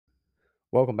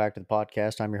Welcome back to the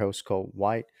podcast. I'm your host, Cole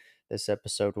White. This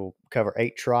episode will cover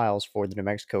 8 trials for the New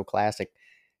Mexico Classic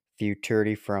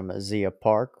Futurity from Zia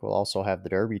Park. We'll also have the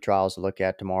Derby trials to look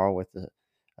at tomorrow with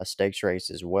a stakes race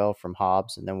as well from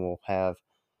Hobbs. And then we'll have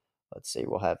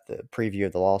the preview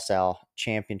of the LaSalle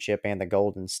Championship and the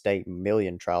Golden State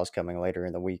Million trials coming later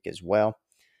in the week as well.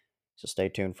 So stay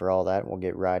tuned for all that. We'll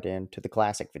get right into the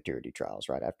Classic Futurity trials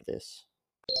right after this.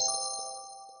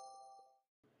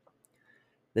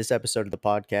 This episode of the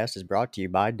podcast is brought to you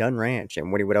by Dunn Ranch in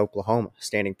Wynnewood, Oklahoma,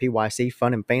 standing PYC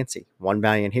Fun and Fancy, One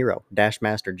Valiant Hero,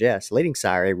 Dashmaster Jess, leading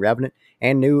sire A Revenant,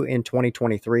 and new in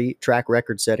 2023, track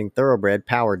record-setting Thoroughbred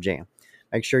Power Jam.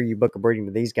 Make sure you book a breeding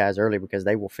to these guys early because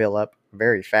they will fill up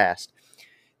very fast.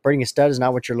 Breeding a stud is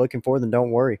not what you're looking for, then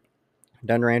don't worry.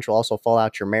 Dunn Ranch will also fall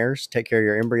out your mares, take care of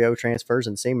your embryo transfers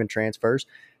and semen transfers.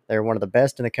 They're one of the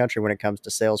best in the country when it comes to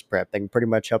sales prep. They can pretty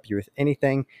much help you with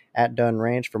anything at Dunn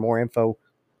Ranch. For more info,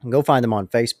 go find them on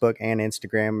Facebook and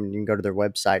Instagram, and you can go to their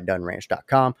website,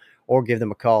 dunranch.com, or give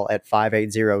them a call at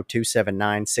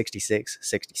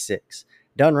 580-279-6666.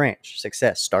 Dunn Ranch,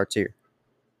 success starts here.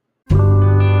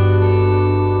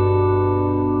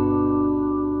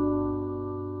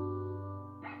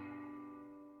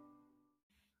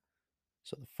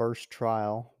 So the first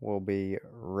trial will be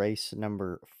race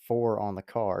number 4 on the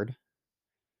card.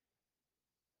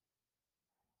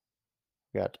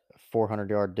 We got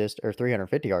 400-yard distance, or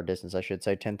 350-yard distance, I should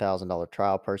say. $10,000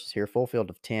 trial purses here. Full field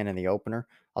of 10 in the opener.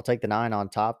 I'll take the 9 on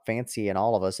top. Fancy and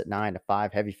all of us at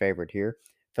 9-5. Heavy favorite here.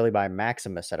 Filly by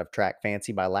Maximus out of Track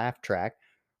Fancy by Laugh Track.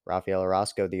 Rafael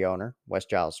Orozco, the owner. West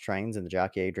Giles Trains and the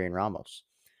jockey Adrian Ramos.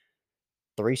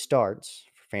 3 starts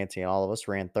for Fancy and all of us.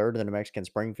 Ran 3rd in the New Mexican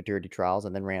Spring Futurity Trials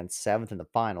and then ran 7th in the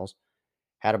finals.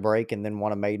 Had a break and then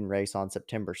won a maiden race on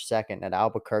September 2nd at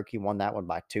Albuquerque. Won that one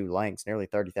by 2 lengths. Nearly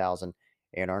 $30,000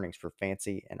 in earnings for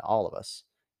Fancy and all of us.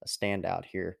 A standout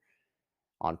here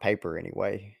on paper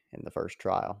anyway in the first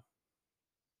trial.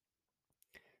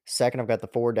 Second, I've got the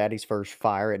 4 Daddy's First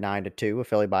Fire at 9-2, a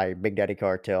filly by Big Daddy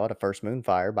Cartel at a First Moon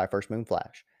Fire by First Moon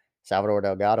Flash. Salvador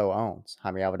Delgado owns.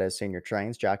 Jaime Alvarez Sr.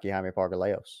 trains. Jockey Jaime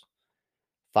Pargaleos.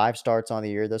 5 starts on the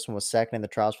year. This one was second in the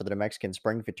trials for the New Mexican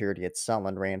Spring Futurity at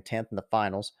Sunland. Ran 10th in the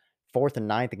finals. 4th and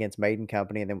 9th against Maiden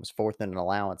Company, and then was 4th in an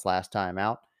allowance last time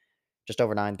out. Just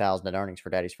over $9,000 in earnings for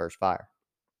Daddy's First Fire.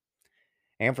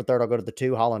 And for third, I'll go to the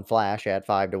 2 Holland Flash at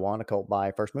 5-1, a colt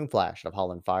by First Moon Flash of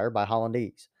Holland Fire by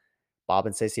Hollandese. Bob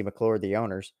and Cissy McClure, the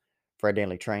owners. Fred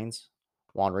Danley trains.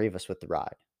 Juan Rivas with the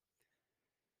ride.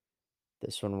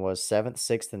 This one was 7th,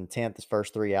 6th, and 10th, his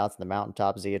first 3 outs in the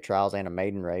Mountaintop Zia Trials and a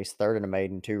maiden race. 3rd in a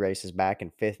maiden, 2 races back,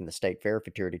 and 5th in the State Fair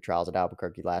Futurity Trials at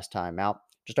Albuquerque last time out.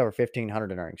 Just over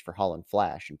 $1,500 in earnings for Holland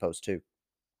Flash in Post 2.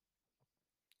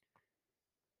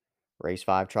 Race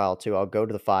 5, Trial 2. I'll go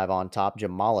to the 5 on top,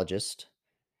 Gemologist.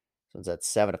 So it's at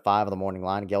 7-5 on the morning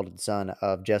line. Gelded son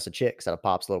of Jessa Chicks out of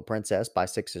Pop's Little Princess by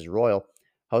 6's Royal.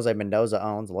 Jose Mendoza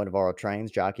owns. Lindavaro trains.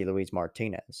 Jockey Luis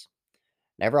Martinez.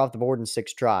 Never off the board in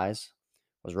 6 tries.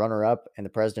 Was runner-up in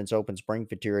the President's Open Spring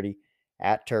Futurity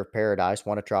at Turf Paradise.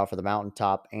 Won a trial for the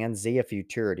Mountaintop and Zia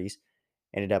Futurities.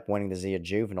 Ended up winning the Zia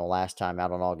Juvenile last time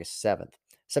out on August 7th.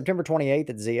 September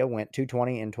 28th at Zia went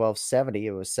 220 and 1270.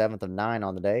 It was 7th of 9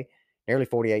 on the day. Nearly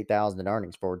 $48,000 in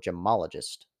earnings for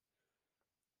Gemologist.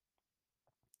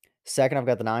 Second, I've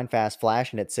got the 9 Fast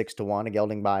Flashin' at 6-1, a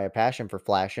gelding by a Passion for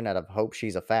Flashin' out of Hope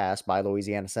She's a Fast by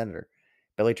Louisiana Senator.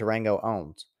 Billy Tarango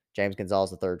owns. James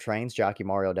Gonzalez III trains. Jockey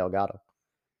Mario Delgado.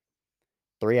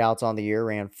 3 outs on the year.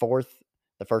 Ran 4th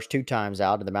the first 2 times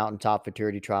out in the Mountaintop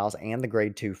Futurity Trials and the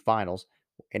Grade 2 Finals.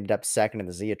 Ended up 2nd in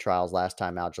the Zia Trials last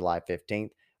time out, July 15th.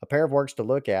 A pair of works to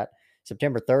look at.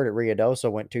 September 3rd at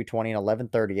Ruidoso went 220 and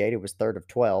 1138. It was 3rd of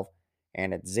 12.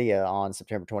 And at Zia on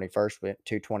September 21st went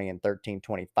 220 and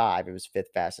 1325. It was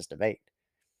 5th fastest of 8.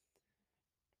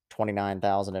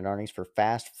 $29,000 in earnings for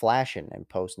Fast Flashin' in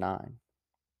Post 9.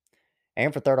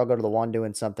 And for third, I'll go to the 1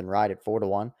 Doing Something Right at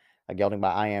 4-1. A gelding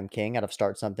by I Am King out of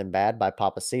Start Something Bad by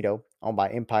Papacito, owned by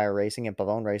Empire Racing and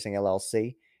Pavone Racing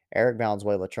LLC. Eric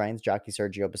Valenzuela trains. Jockey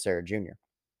Sergio Becerra Jr.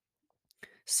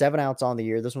 7 outs on the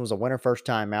year. This one was a winner first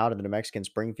time out in the New Mexican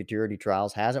Spring Futurity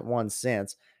Trials. Hasn't won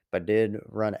since, but did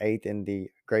run 8th in the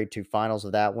Grade 2 Finals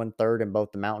of that one. 3rd in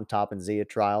both the Mountaintop and Zia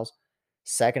Trials.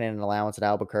 2nd in an allowance at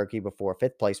Albuquerque before a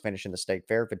 5th place finish in the State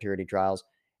Fair Futurity Trials,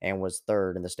 and was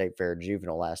 3rd in the State Fair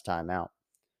Juvenile last time out.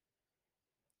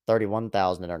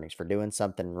 $31,000 in earnings for Doing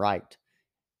Something Right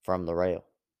from the rail.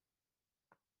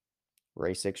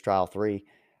 Race 6, Trial 3.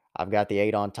 I've got the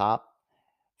 8 on top.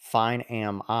 Fine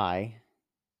Am I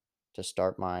to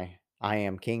start my I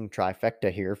Am King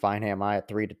trifecta here. Fine Am I at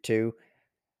 3-2.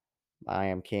 I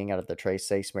Am King out of the Trace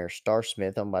Sacemare Star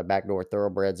Smith, owned by Backdoor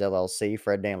Thoroughbreds LLC.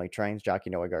 Fred Danley trains, jockey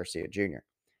Noah Garcia Jr.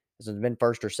 This has been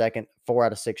first or second, 4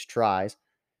 out of 6 tries.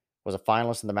 Was a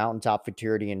finalist in the Mountaintop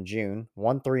Futurity in June.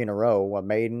 Won 3 in a row, a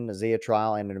maiden, a Zia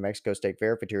trial, and a New Mexico State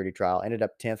Fair Futurity trial. Ended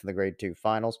up 10th in the Grade 2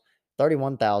 finals.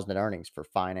 31,000 in earnings for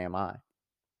Fine Am I.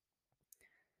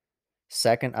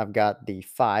 Second, I've got the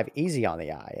 5 Easy on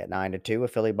the Eye at 9-2,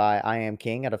 affiliated by I Am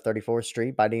King out of 34th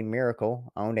Street by Dean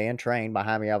Miracle, owned and trained by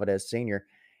Jaime Alvarez Sr.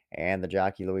 and the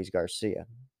jockey Luis Garcia.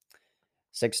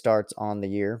 6 starts on the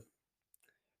year.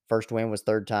 First win was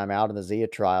third time out in the Zia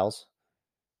trials.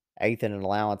 8th in an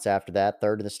allowance after that.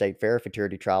 Third in the State Fair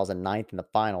Futurity trials and 9th in the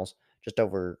finals. Just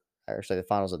over, actually, the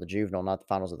finals of the juvenile, not the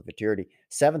finals of the Futurity.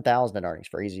 7,000 in earnings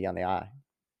for Easy on the Eye.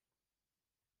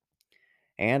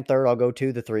 And third, I'll go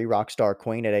to the 3 Rockstar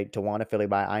Queen at 8-1, affiliated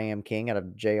by I Am King out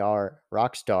of JR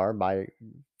Rockstar by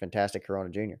Fantastic Corona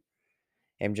Jr.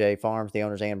 MJ Farms, the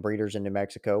owners and breeders in New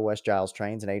Mexico. Wes Giles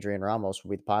trains, and Adrian Ramos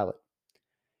will be the pilot.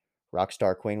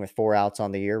 Rockstar Queen with 4 outs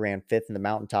on the year, ran 5th in the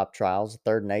Mountaintop Trials,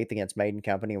 3rd and 8th against Maiden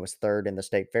Company, and was 3rd in the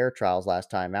State Fair Trials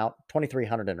last time out.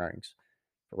 2,300 in earnings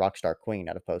for Rockstar Queen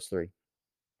out of Post 3.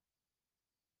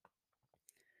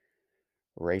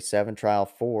 Race 7, Trial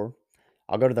 4.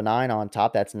 I'll go to the 9 on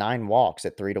top. That's 9 Walks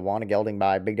at 3-1, a gelding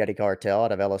by Big Daddy Cartel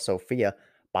out of Ella Sofia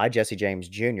by Jesse James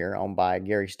Jr., owned by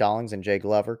Gary Stallings and Jay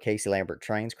Glover. Casey Lambert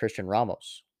trains. Christian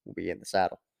Ramos will be in the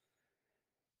saddle.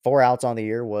 4 outs on the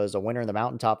year, was a winner in the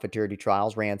Mountaintop Futurity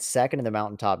Trials, ran 2nd in the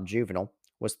Mountaintop Juvenile,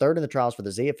 was 3rd in the trials for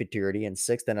the Zia Futurity, and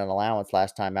 6th in an allowance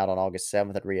last time out on August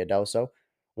 7th at Ruidoso.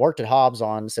 Worked at Hobbs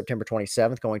on September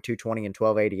 27th, going 220 and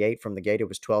 1288. From the gate, it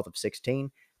was 12th of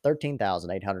 16,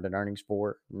 13,800 in earnings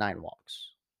for 9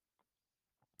 walks.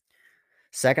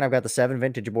 Second, I've got the 7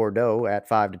 Vintage Bordeaux at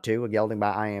 5-2, a gelding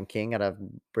by I Am King out of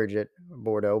Bridget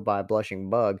Bordeaux by Blushing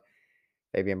Bug.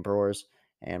 Fabian Brors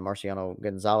and Marciano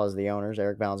Gonzalez, the owners.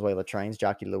 Eric Valenzuela trains,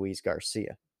 jockey Luis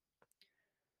Garcia.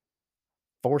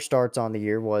 4 starts on the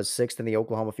year, was 6th in the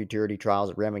Oklahoma Futurity Trials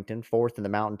at Remington, 4th in the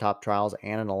Mountaintop Trials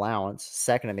and an allowance,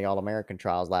 2nd in the All-American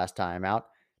Trials last time out.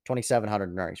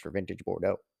 2,700 in earnings for Vintage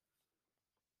Bordeaux.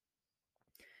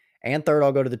 And third,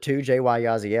 I'll go to the 2 JY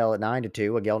Yaziel at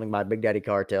 9-2, a gelding by Big Daddy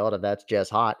Cartel out of That's Jess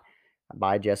Hot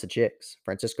by Jessa Chicks.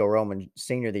 Francisco Roman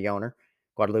Sr., the owner.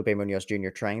 Guadalupe Munoz Jr.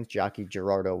 trains, jockey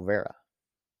Gerardo Vera.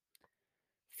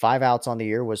 5 outs on the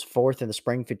year, was 4th in the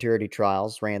Spring Futurity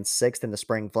Trials, ran 6th in the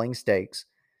Spring Fling Stakes,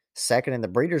 2nd in the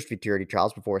Breeders' Futurity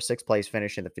Trials before a 6th place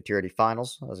finish in the Futurity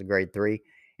Finals. That was a grade 3,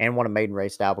 and won a maiden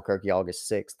race at Albuquerque August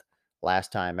 6th.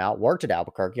 Last time out, worked at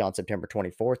Albuquerque on September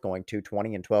 24th, going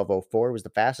 220 and 1204. Was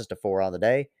the fastest of 4 on the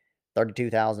day.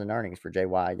 32,000 in earnings for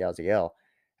JY Yaziel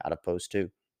out of Post 2.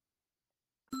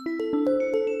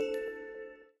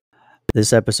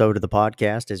 This episode of the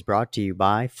podcast is brought to you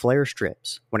by Flare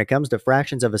Strips. When it comes to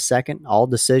fractions of a second, all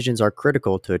decisions are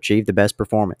critical to achieve the best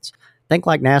performance. Think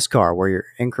like NASCAR, where your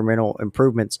incremental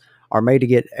improvements are made to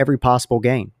get every possible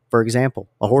gain. For example,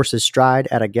 a horse's stride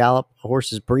at a gallop, a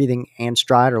horse's breathing and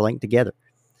stride are linked together.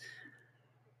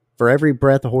 For every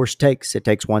breath a horse takes, it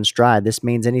takes 1 stride. This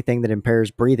means anything that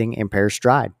impairs breathing impairs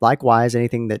stride. Likewise,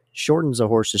 anything that shortens a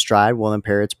horse's stride will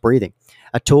impair its breathing.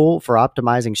 A tool for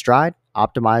optimizing stride,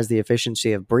 optimize the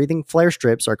efficiency of breathing. Flare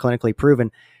strips are clinically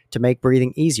proven to make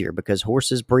breathing easier because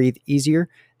horses breathe easier.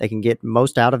 They can get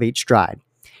most out of each stride.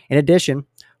 In addition,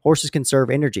 horses conserve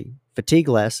energy, fatigue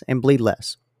less, and bleed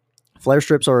less. Flare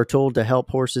strips are a tool to help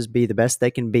horses be the best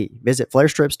they can be. Visit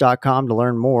flarestrips.com to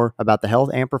learn more about the health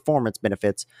and performance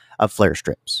benefits of flare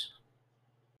strips.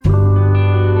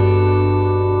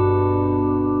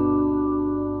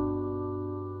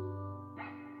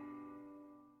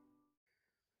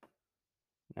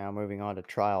 Now moving on to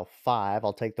trial 5,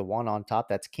 I'll take the 1 on top.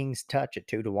 That's King's Touch at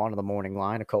 2-1 on the morning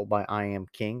line. A colt by I Am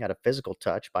King at a Physical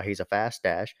Touch by He's a Fast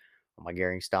Dash by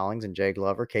Gary Stallings and Jay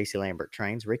Glover. Casey Lambert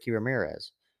trains. Ricky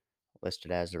Ramirez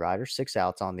listed as the rider. 6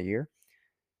 outs on the year.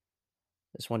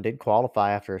 This one did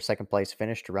qualify after a second place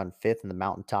finish to run 5th in the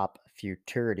Mountaintop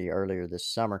Futurity earlier this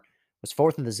summer. Was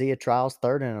 4th in the Zia Trials,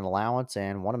 3rd in an allowance,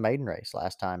 and won a maiden race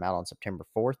last time out on September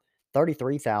 4th.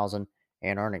 33,000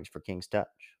 in earnings for King's Touch.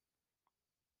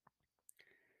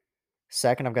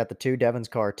 Second, I've got the 2 Devon's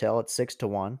Cartel at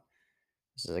 6-1.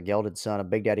 This is a gelded son of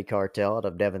Big Daddy Cartel out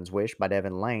of Devon's Wish by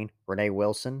Devin Lane. Renee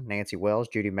Wilson, Nancy Wells,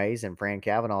 Judy Mays, and Fran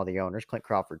Cavanaugh, the owners. Clint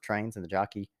Crawford trains, and the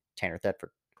jockey Tanner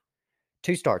Thetford.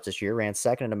 2 starts this year, ran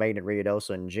 2nd in a maiden at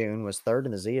Ruidoso in June, was 3rd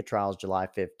in the Zia Trials July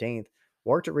 15th,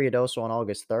 worked at Ruidoso on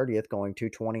August 30th, going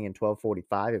 220 and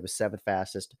 1245. It was 7th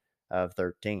fastest of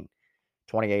 13.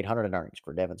 2,800 in earnings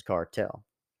for Devon's Cartel.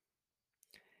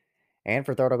 And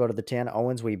for third, I'll go to the 10,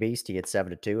 Owens We Beastie at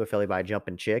 7-2, a filly by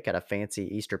Jumpin' Chick at a Fancy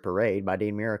Easter Parade by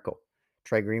Dean Miracle.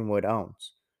 Trey Greenwood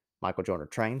owns. Michael Joyner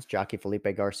trains. Jockey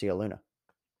Felipe Garcia Luna.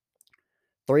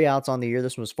 3 outs on the year.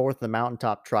 This one was fourth in the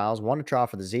Mountaintop Trials. Won a trial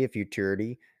for the Zia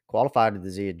Futurity. Qualified to the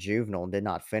Zia Juvenile and did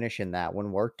not finish in that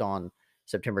one. Worked on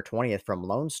September 20th from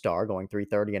Lone Star, going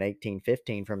 3:30 and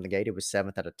 18:15 from the gate. It was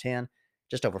 7th out of 10.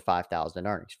 Just over 5,000 in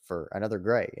earnings for another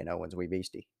gray in Owens We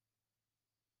Beastie.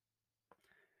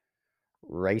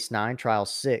 Race 9, Trial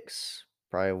 6.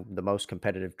 Probably the most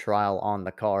competitive trial on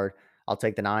the card. I'll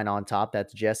take the 9 on top.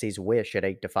 That's Jesse's Wish at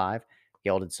 8-5.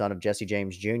 Gelded son of Jesse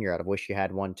James Jr. out of Wish You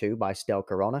Had One Too by Stel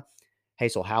Corona.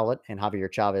 Hazel Howlett and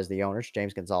Javier Chavez, the owners.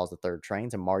 James Gonzalez, the third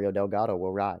trains, and Mario Delgado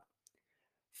will ride.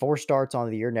 4 starts on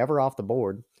the year, never off the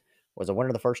board. Was a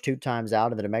winner the first 2 times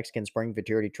out in the New Mexican Spring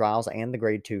Futurity Trials and the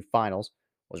Grade 2 Finals.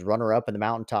 Was runner-up in the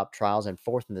Mountaintop Trials and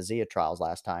 4th in the Zia Trials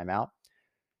last time out.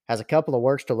 Has a couple of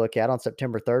works to look at. On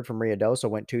September 3rd from Ruidoso,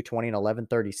 went 2:20 and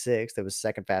 11:36. That was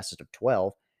second fastest of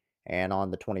 12. And on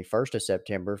the 21st of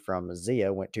September from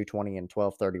Zia, went 2:20 and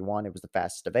 12:31. It was the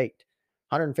fastest of 8.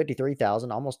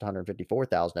 153,000, almost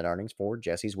 154,000 in earnings for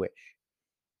Jesse's Wish.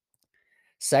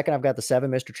 Second, I've got the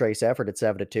 7, Mr. Trace Effort at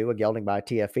 7-2, a gelding by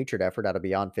TF featured effort out of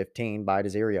Beyond 15 by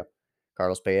Desirio.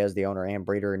 Carlos Paez, the owner and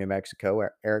breeder in New Mexico.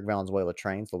 Eric Valenzuela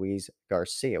trains. Luis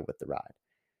Garcia with the ride.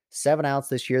 7 outs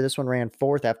this year. This one ran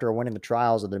 4th after winning the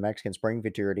trials of the New Mexican Spring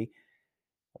Futurity.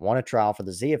 Won a trial for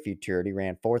the Zia Futurity,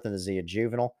 ran 4th in the Zia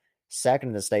Juvenile, 2nd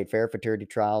in the State Fair Futurity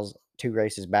Trials, 2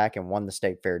 races back, and won the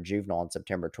State Fair Juvenile on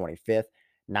September 25th.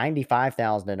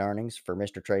 95,000 in earnings for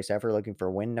Mr. Trace Effort, looking for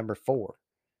win number 4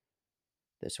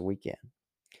 this weekend.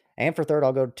 And for third,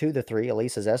 I'll go to the 3,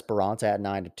 Elisa's Esperance at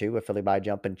 9-2, a filly by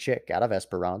Jumpin' Chick out of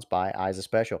Esperance by Isa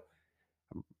Special.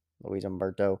 Luis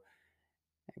Umberto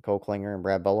and Cole Klinger and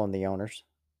Brad Bolin, the owners.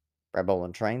 Brad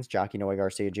Bolin trains. Jockey Noe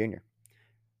Garcia Jr.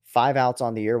 5 outs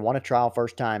on the year. Won a trial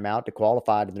first time out to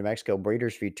qualify to the New Mexico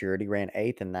Breeders' Futurity. Ran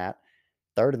 8th in that.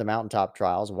 3rd in the Mountaintop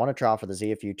Trials. Won a trial for the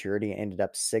Zia Futurity and ended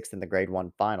up 6th in the Grade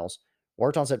 1 Finals.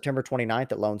 Worked on September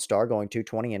 29th at Lone Star, going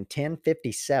 2:20 and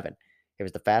 10:57. It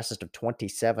was the fastest of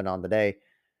 27 on the day.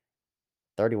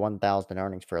 31,000 in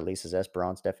earnings for Elisa's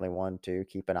Esperance. Definitely one to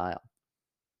keep an eye on.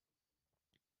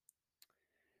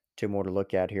 2 more to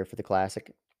look at here for the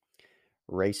Classic.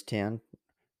 Race 10,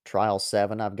 Trial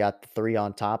 7. I've got the 3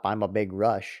 on top. I'm a Big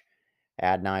Rush.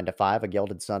 Add 9-5, a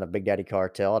gelded son of Big Daddy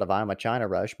Cartel out of I'm a China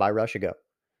Rush by Rush Ago.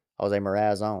 Jose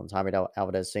Mraz owns. Jaime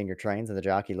Alvarez Sr. trains and the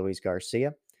jockey Luis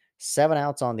Garcia. 7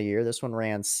 outs on the year. This one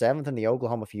ran 7th in the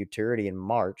Oklahoma Futurity in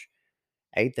March.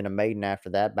 8th in a maiden after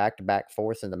that. Back-to-back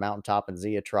 4th in the Mountaintop and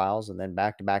Zia trials. And then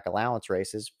back-to-back allowance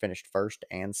races. Finished 1st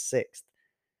and 6th.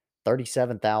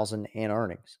 37,000 in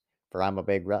earnings for I'm a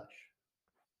Big Rush.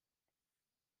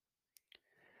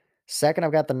 Second,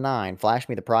 I've got the 9, Flash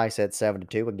Me the Price at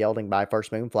 7-2, a gelding by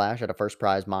First Moon Flash at a first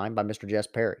prize mine by Mr. Jess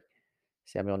Perry.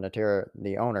 Samuel Natera,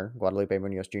 the owner, Guadalupe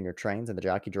Munoz Jr. trains, and the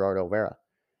jockey Gerardo Vera.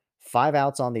 5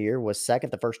 outs on the year, was second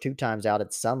the first 2 times out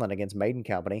at Sunland against Maiden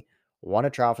Company. Won a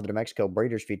trial for the New Mexico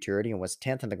Breeders' Futurity and was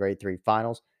 10th in the Grade 3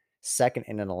 Finals. 2nd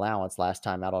in an allowance last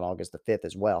time out on August the 5th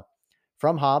as well.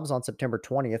 From Hobbs on September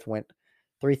 20th, went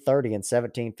 3:30 and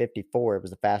 17:54. It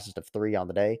was the fastest of 3 on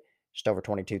the day. Just over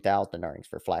 22,000 in earnings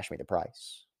for Flash Me the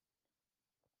Price.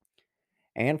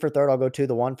 And for third, I'll go to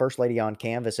the 1, First Lady on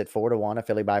Canvas at 4-1, a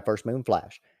filly by First Moon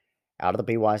Flash. Out of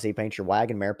the PYC Paint Your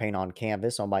Wagon Mare Paint on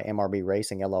Canvas, owned by MRB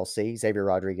Racing LLC. Xavier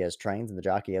Rodriguez trains and the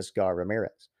jockey Escar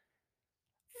Ramirez.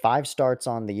 5 starts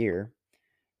on the year.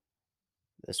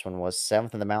 This one was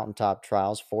 7th in the Mountaintop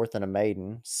Trials, 4th in a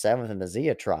maiden, 7th in the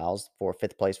Zia Trials for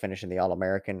 5th place finish in the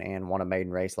All-American, and won a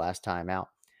maiden race last time out.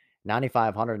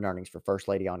 9,500 in earnings for First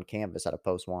Lady on Canvas out of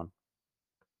Post 1.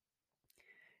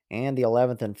 And the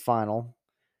 11th and final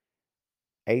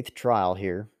 8th trial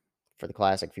here for the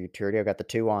Classic Futurity. I've got the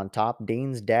 2 on top.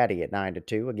 Dean's Daddy at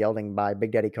 9-2. A gelding by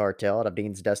Big Daddy Cartel out of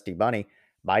Dean's Dusty Bunny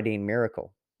by Dean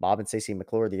Miracle. Bob and Cece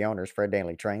McClure, the owners. Fred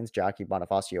Danley trains. Jockey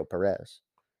Bonifacio Perez.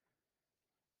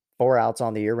 4 outs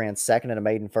on the year. Ran 2nd in a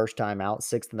maiden first time out.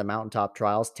 6th in the Mountaintop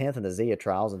Trials. 10th in the Zia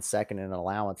Trials. And 2nd in an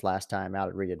allowance last time out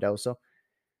at Ruidoso.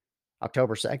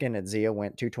 October 2nd at Zia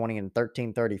went 2:20 and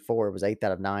 13:34. It was 8th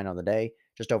out of 9 on the day.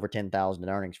 Just over 10,000 in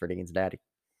earnings for Dean's Daddy.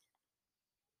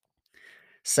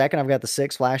 Second, I've got the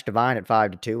 6, Flash Divine at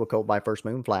 5-2, a colt by First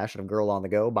Moon Flash and a Girl on the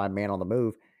Go by Man on the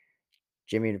Move.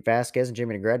 Jimmy Vasquez and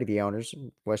Jimmy Negretti, the owners.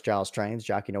 West Giles trains,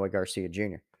 jockey Noe Garcia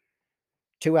Jr.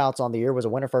 2 outs on the year, was a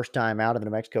winner first time out in the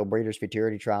New Mexico Breeders'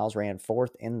 Futurity Trials, ran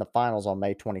 4th in the finals on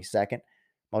May 22nd.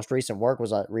 Most recent work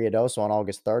was at Ruidoso on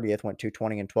August 30th, went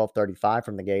 2:20 and 12:35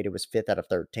 from the gate. It was 5th out of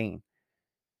 13.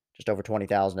 Just over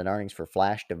 20,000 in earnings for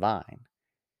Flash Divine.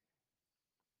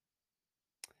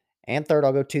 And third,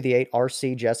 I'll go to the 8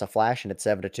 RC Jess a Flashin' at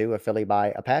 7-2, a filly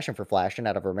by A Passion for Flashin'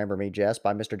 out of Remember Me Jess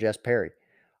by Mr. Jess Perry.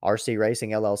 RC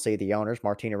Racing LLC, the owners,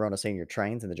 Martina Rona Sr.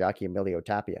 trains, and the jockey Emilio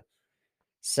Tapia.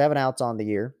 7 outs on the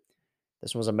year.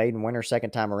 This was a maiden winner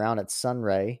second time around at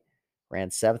Sunray. Ran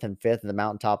 7th and 5th in the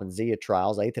Mountaintop and Zia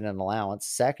trials, 8th in an allowance,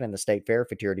 2nd in the State Fair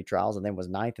Futurity trials, and then was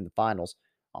 9th in the finals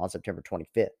on September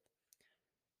 25th.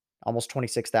 Almost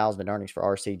 26,000 in earnings for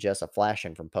RC Jessa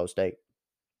Flashing from Post 8.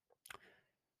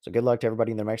 So good luck to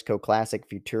everybody in the New Mexico Classic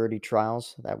Futurity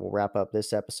trials. That will wrap up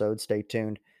this episode. Stay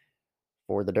tuned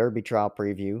for the Derby trial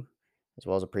preview, as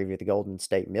well as a preview of the Golden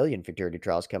State Million Futurity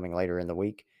trials coming later in the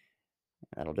week.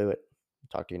 That'll do it.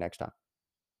 Talk to you next time.